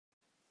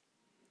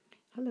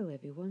Hello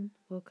everyone,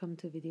 welcome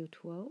to video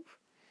 12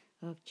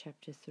 of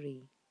chapter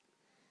 3.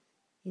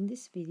 In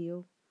this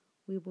video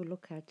we will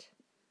look at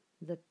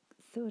the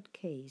third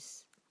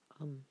case.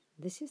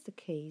 This is the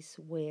case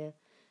where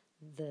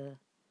the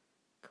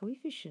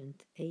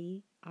coefficient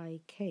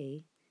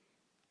aik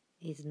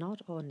is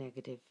not all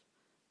negative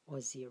or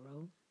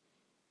 0,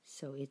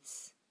 so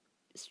it's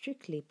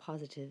strictly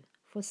positive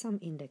for some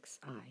index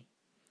I.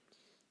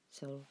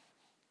 So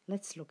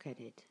let's look at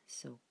it.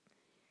 So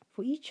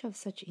for each of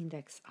such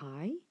index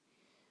I,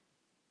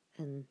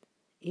 and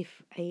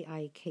if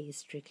aik is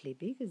strictly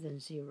bigger than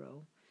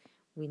 0,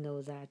 we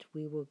know that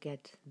we will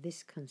get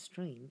this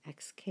constraint,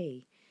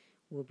 xk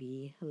will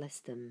be less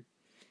than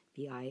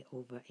bi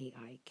over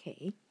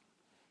aik.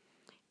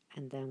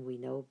 And then we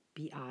know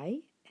bi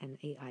and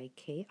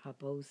aik are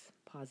both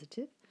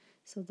positive,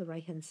 so the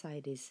right-hand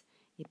side is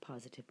a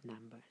positive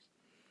number.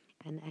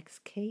 And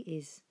xk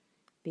is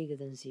bigger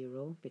than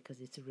 0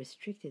 because it's a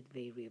restricted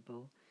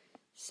variable,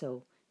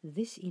 so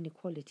this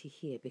inequality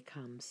here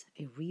becomes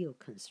a real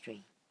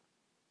constraint.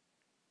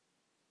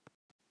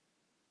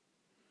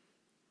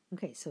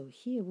 Okay, so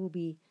here will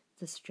be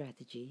the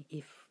strategy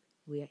if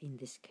we are in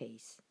this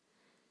case.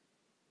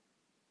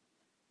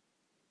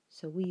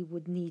 So we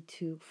would need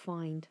to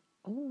find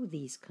all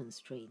these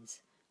constraints,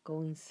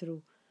 going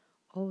through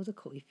all the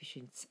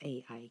coefficients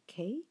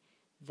aik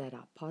that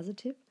are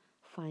positive,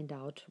 find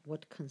out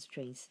what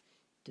constraints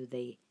do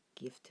they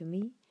give to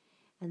me,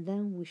 and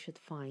then we should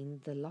find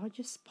the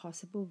largest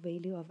possible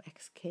value of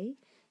xk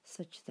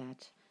such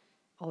that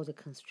all the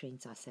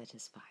constraints are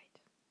satisfied.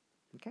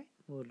 Okay,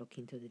 we'll look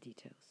into the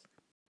details.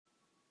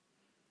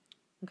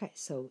 Okay,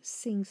 so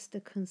since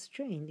the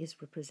constraint is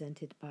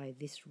represented by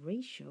this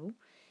ratio,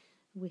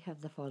 we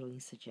have the following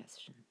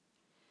suggestion.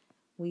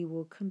 We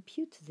will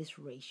compute this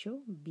ratio,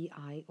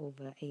 bi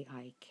over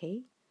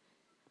aik,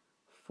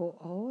 for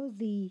all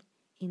the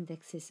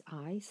indexes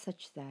I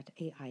such that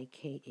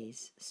aik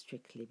is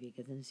strictly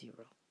bigger than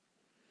 0.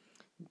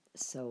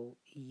 So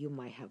you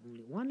might have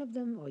only one of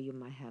them, or you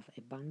might have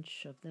a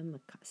bunch of them,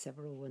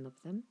 several one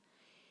of them.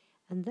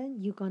 And then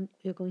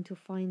you're going to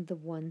find the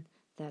one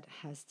that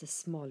has the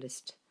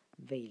smallest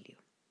value.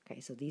 Okay,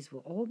 so these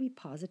will all be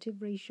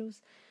positive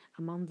ratios.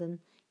 Among them,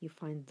 you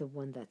find the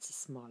one that's the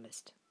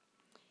smallest.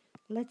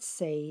 Let's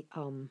say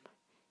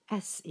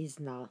S is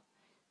now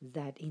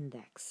that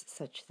index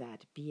such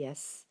that B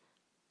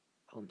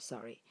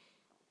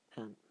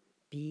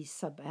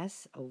sub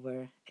S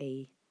over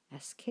A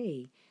sk,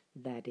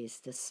 that is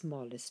the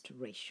smallest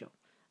ratio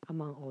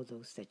among all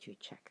those that you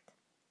checked.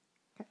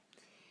 Okay.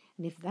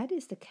 And if that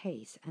is the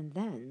case, and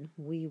then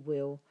we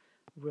will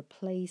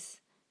replace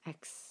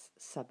x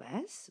sub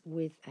s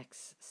with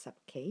x sub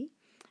k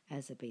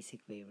as a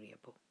basic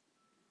variable.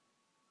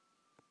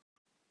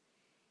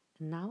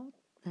 Now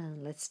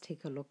let's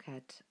take a look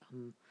at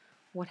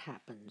what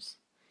happens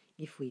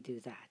if we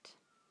do that.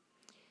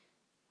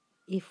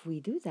 If we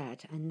do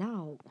that, and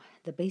now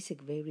the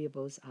basic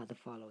variables are the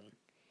following.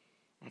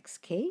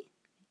 xk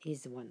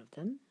is one of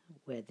them,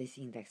 where this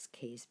index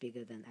k is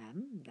bigger than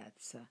m.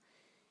 That's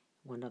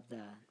one of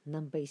the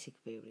non-basic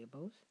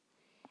variables.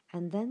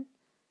 And then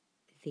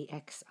the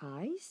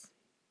xi's,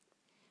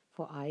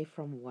 for I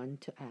from 1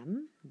 to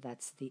m,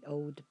 that's the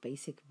old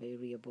basic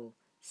variable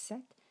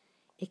set,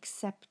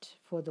 except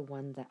for the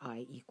one that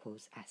I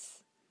equals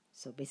s.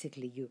 So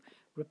basically you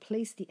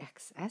replace the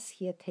xs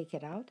here, take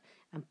it out,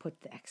 and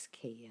put the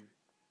xk in.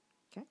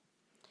 Okay.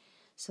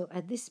 So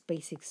at this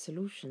basic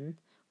solution,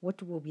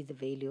 what will be the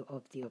value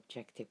of the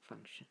objective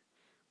function?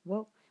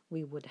 Well,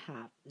 we would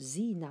have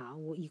z now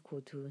will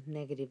equal to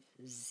negative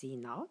z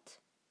naught,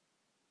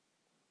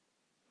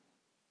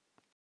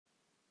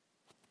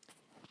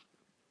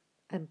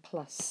 and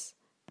plus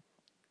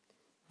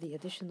the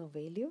additional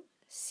value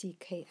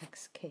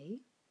ckxk,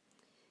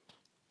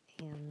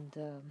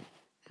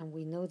 and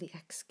we know the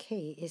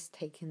xk is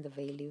taking the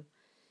value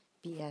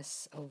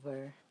bs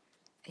over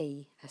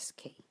ask.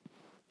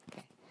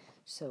 Okay,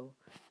 so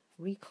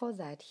recall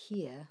that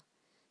here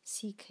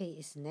ck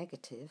is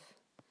negative,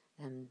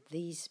 and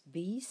these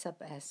b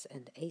sub s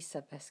and a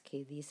sub sk,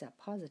 these are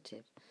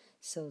positive,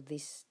 so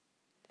this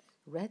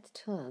red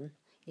term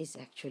is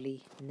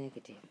actually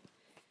negative,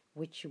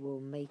 which will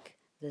make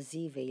the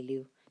z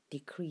value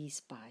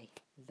decrease by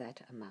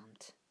that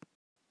amount.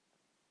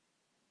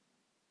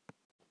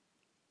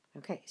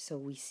 Okay, so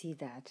we see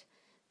that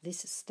this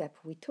step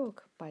we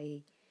took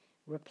by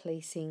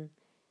replacing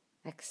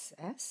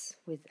xs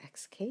with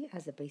xk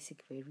as a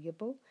basic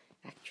variable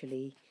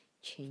actually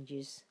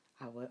changes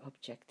our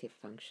objective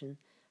function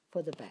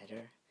for the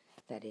better,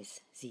 that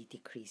is, z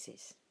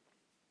decreases.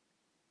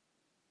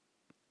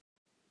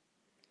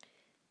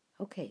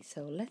 Okay,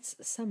 so let's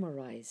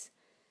summarize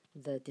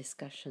the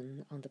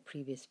discussion on the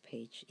previous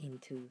page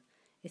into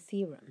a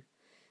theorem.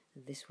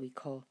 This we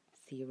call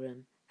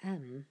theorem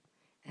M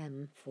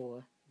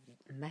for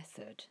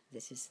method.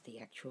 This is the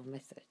actual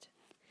method.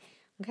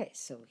 Okay,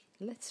 so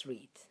let's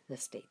read the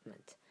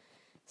statement.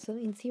 So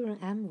in theorem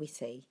M we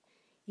say,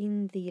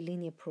 in the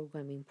linear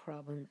programming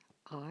problem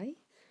I,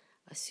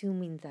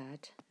 assuming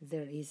that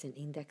there is an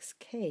index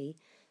k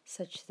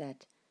such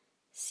that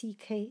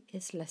ck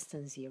is less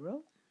than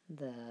 0,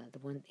 the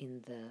one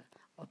in the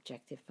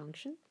objective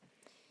function,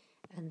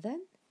 and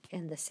then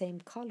in the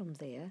same column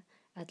there,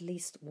 at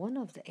least one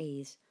of the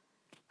a's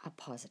are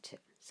positive.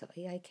 So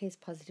aik is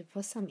positive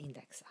for some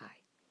index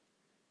I.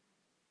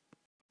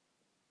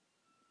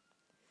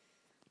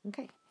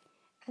 Okay,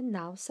 and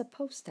now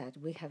suppose that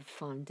we have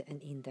found an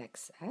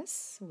index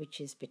s,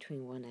 which is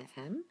between 1 and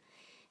m,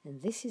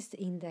 and this is the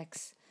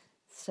index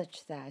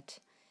such that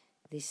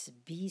this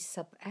b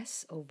sub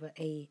s over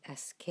a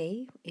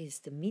sk is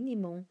the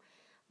minimum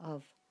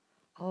of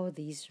all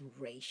these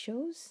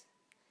ratios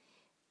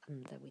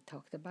that we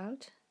talked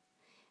about,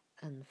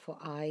 and for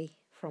I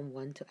from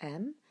 1 to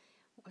m,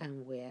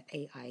 and where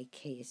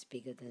aik is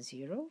bigger than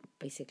 0,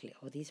 basically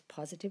all these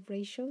positive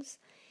ratios,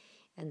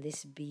 and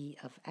this b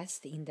of s,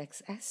 the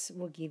index s,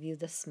 will give you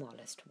the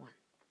smallest one.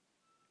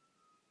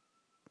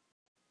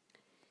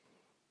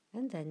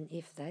 And then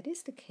if that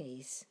is the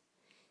case,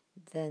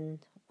 then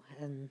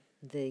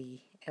the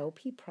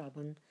LP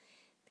problem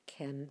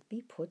can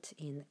be put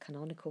in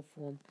canonical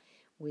form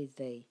with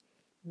a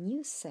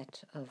new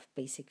set of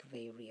basic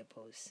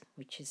variables,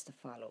 which is the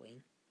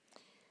following.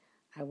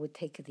 I would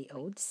take the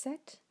old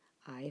set,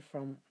 I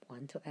from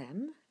 1 to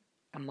m.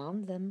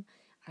 Among them,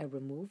 I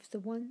remove the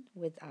one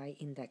with I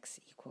index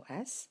equal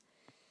s,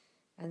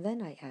 and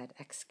then I add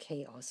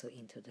xk also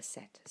into the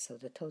set. So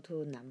the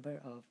total number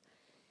of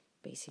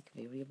basic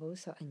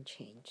variables are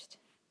unchanged.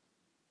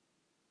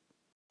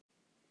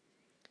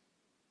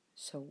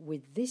 So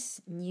with this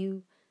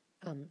new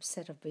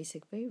set of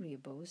basic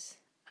variables,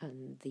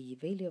 the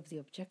value of the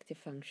objective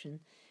function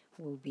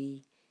will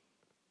be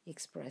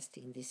expressed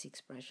in this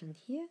expression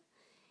here,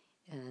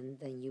 and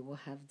then you will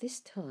have this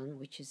term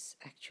which is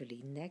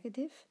actually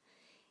negative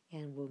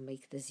and will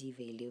make the z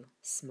value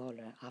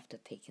smaller after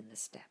taking the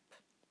step.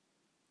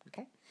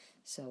 Okay,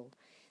 so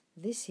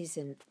this is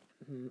a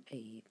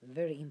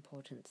very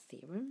important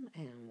theorem,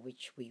 and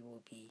which we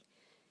will be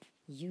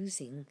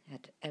using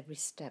at every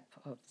step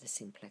of the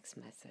simplex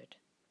method.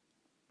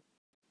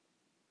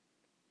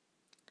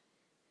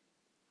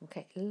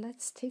 Okay,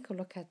 let's take a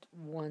look at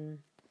one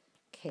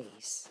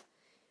case,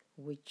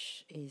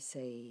 which is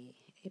a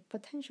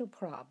potential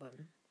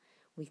problem.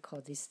 We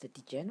call this the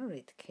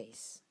degenerate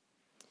case.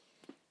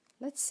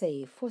 Let's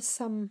say for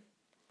some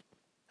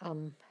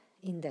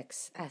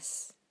index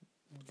s,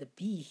 the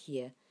b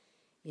here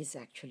is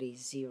actually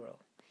 0,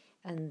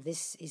 and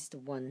this is the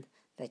one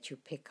that you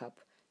pick up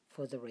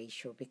for the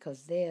ratio,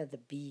 because there the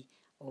b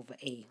over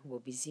a will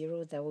be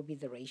 0. That will be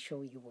the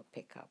ratio you will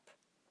pick up.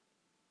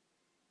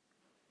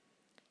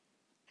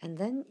 And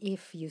then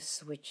if you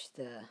switch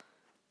the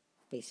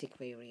basic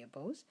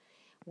variables,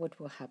 what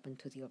will happen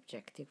to the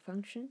objective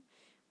function?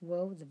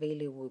 Well, the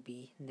value will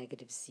be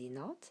negative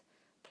z0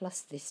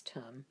 plus this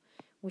term,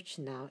 which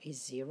now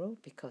is 0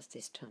 because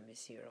this term is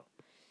 0.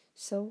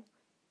 So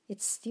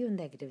it's still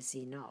negative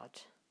z0.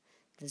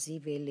 The z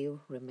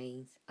value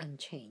remains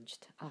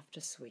unchanged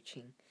after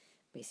switching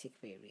basic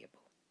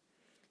variable.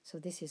 So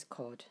this is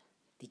called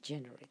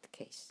degenerate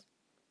case.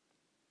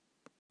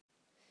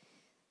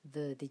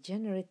 The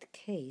degenerate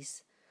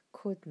case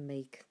could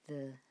make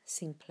the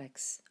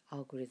simplex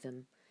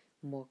algorithm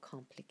more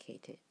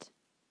complicated.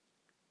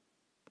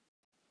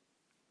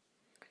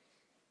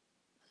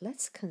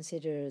 Let's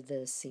consider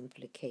the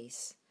simple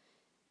case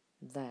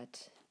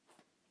that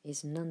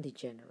is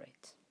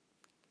non-degenerate.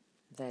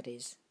 That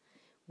is,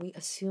 we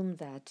assume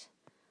that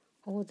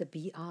all the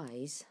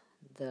bi's,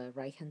 the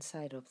right-hand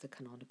side of the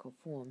canonical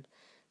form,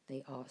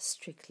 they are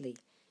strictly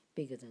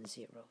bigger than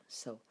 0.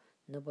 So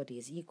nobody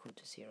is equal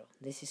to 0.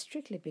 This is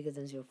strictly bigger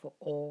than 0 for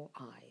all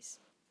i's.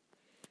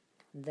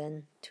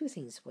 Then two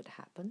things would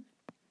happen.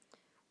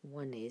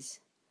 One is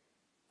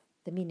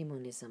the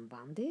minimum is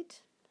unbounded,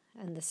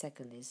 and the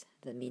second is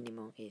the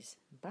minimum is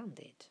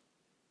bounded.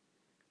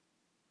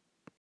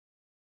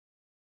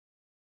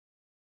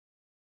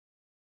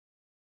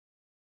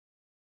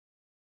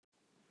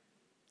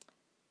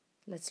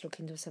 Let's look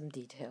into some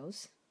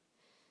details.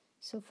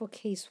 So for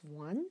case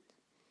 1,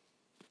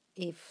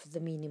 if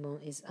the minimum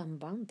is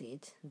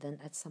unbounded, then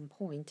at some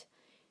point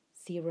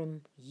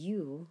theorem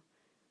U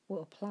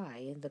will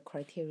apply, and the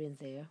criterion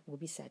there will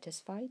be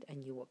satisfied,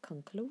 and you will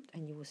conclude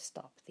and you will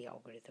stop the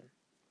algorithm.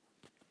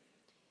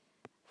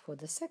 For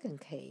the second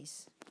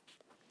case,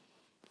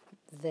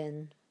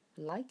 then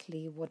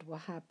likely what will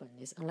happen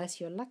is,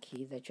 unless you're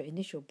lucky that your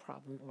initial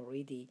problem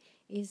already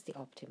is the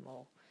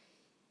optimal,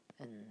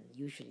 and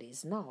usually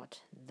is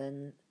not,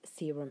 then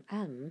theorem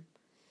M,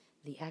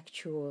 the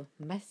actual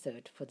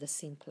method for the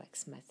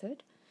simplex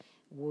method,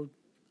 would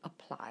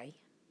apply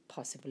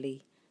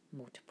possibly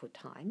multiple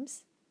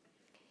times.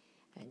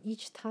 And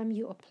each time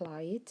you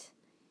apply it,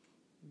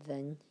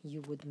 then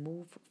you would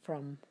move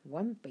from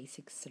one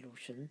basic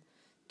solution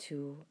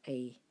to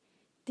a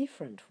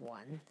different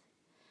one.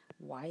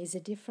 Why is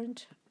it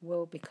different?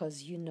 Well,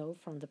 because you know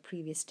from the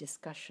previous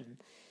discussion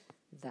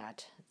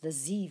that the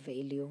z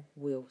value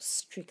will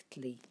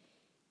strictly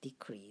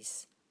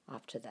decrease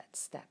after that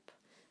step.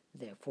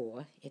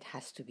 Therefore, it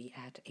has to be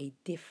at a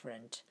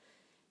different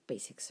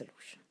basic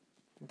solution.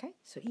 Okay,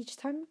 so each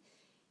time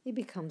it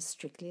becomes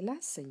strictly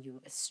less, and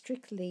you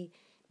strictly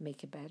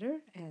make it better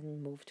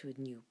and move to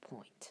a new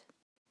point.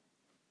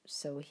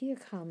 So here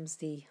comes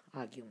the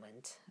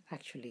argument.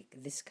 Actually,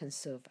 this can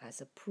serve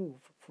as a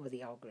proof for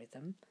the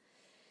algorithm.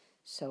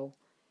 So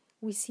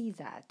we see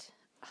that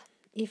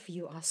if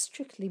you are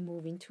strictly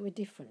moving to a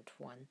different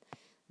one,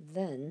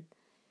 then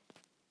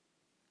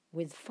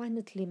with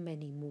finitely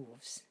many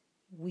moves,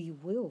 we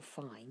will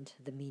find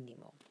the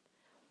minimum.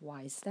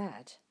 Why is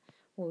that?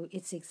 Well,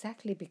 it's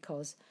exactly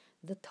because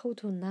the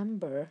total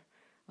number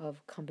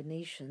of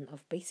combination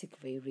of basic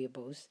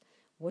variables,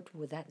 what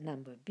would that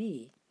number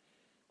be?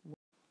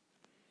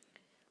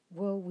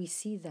 Well, we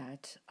see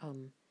that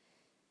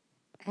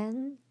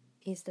n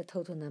is the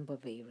total number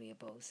of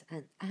variables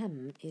and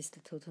m is the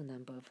total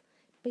number of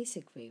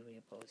basic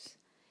variables.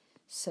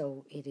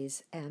 So it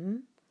is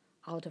m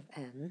out of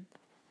n,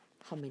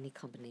 how many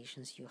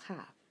combinations you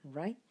have,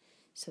 right?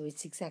 So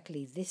it's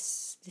exactly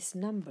this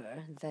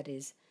number, that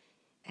is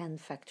n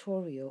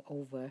factorial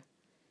over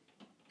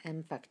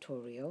m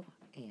factorial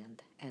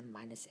and n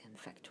minus n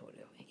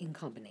factorial in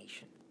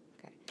combination.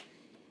 Okay,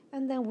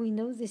 and then we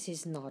know this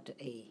is not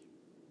a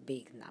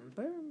big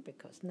number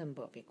because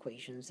number of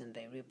equations and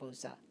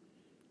variables are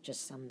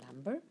just some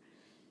number.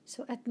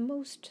 So at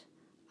most,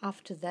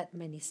 after that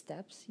many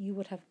steps, you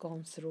would have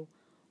gone through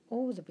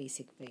all the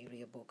basic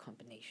variable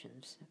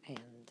combinations,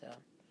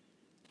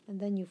 and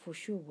then you for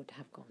sure would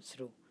have gone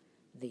through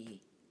the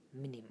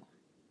minimum.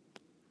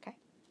 Okay,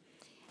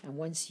 and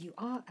once you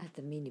are at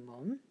the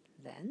minimum,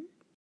 then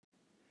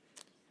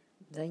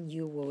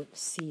you will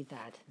see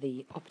that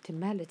the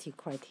optimality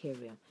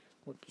criterion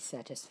would be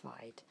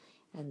satisfied,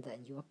 and then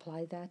you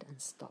apply that and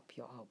stop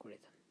your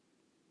algorithm.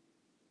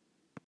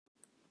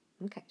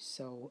 Okay,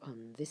 so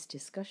this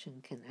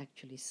discussion can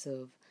actually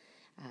serve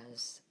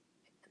as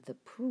the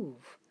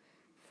proof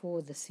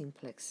for the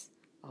simplex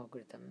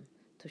algorithm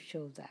to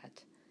show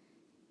that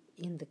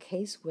in the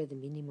case where the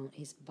minimum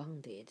is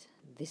bounded,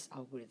 this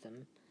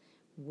algorithm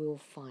will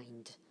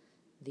find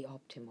the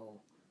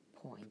optimal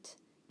point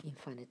in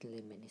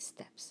finitely many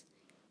steps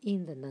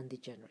in the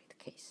non-degenerate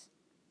case.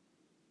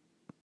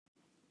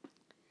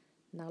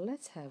 Now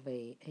let's have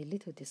a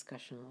little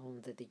discussion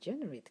on the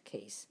degenerate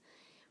case.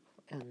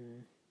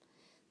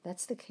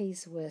 That's the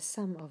case where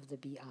sum of the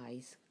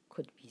BIs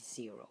could be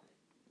 0.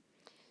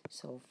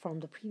 So from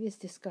the previous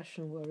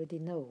discussion, we already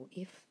know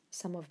if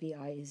sum of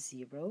BI is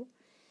 0,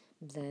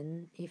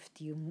 then if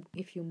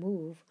you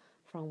move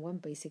from one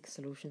basic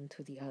solution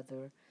to the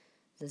other,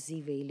 the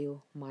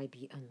z-value might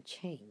be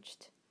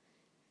unchanged.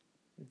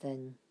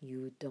 Then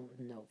you don't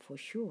know for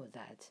sure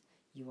that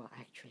you are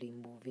actually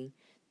moving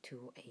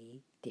to a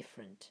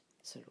different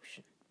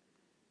solution.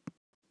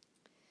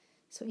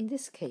 So in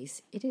this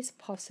case, it is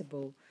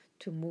possible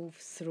to move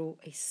through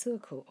a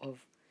circle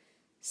of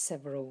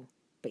several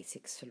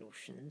basic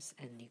solutions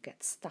and you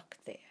get stuck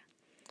there.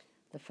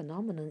 The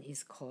phenomenon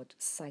is called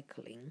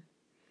cycling.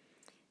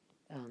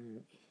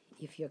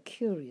 If you're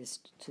curious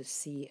to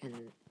see a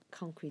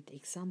concrete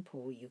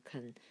example, you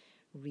can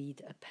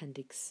read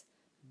Appendix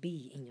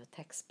B in your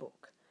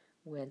textbook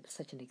where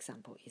such an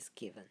example is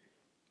given.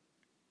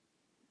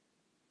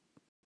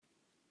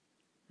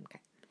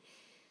 Okay.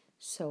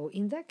 So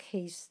in that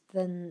case,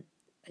 then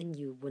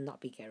you will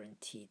not be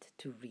guaranteed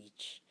to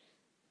reach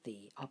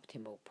the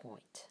optimal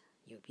point.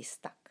 You'll be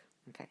stuck.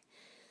 Okay.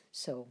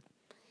 So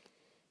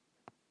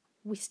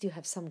we still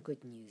have some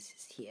good news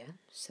here.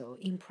 So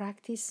in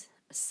practice,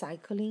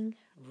 cycling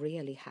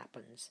rarely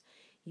happens.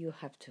 You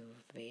have to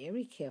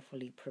very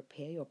carefully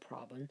prepare your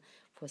problem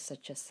for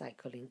such a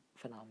cycling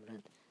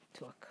phenomenon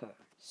to occur.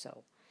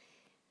 So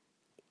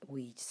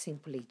we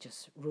simply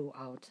just rule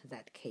out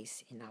that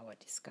case in our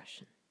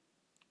discussion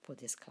for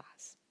this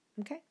class.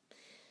 Okay,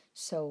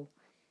 so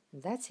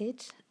that's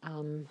it.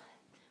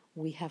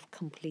 We have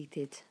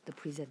completed the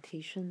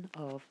presentation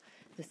of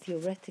the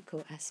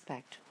theoretical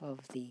aspect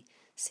of the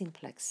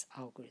simplex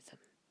algorithm.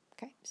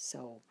 Okay,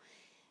 so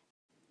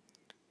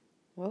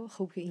well,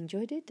 hope you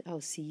enjoyed it.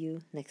 I'll see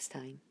you next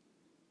time.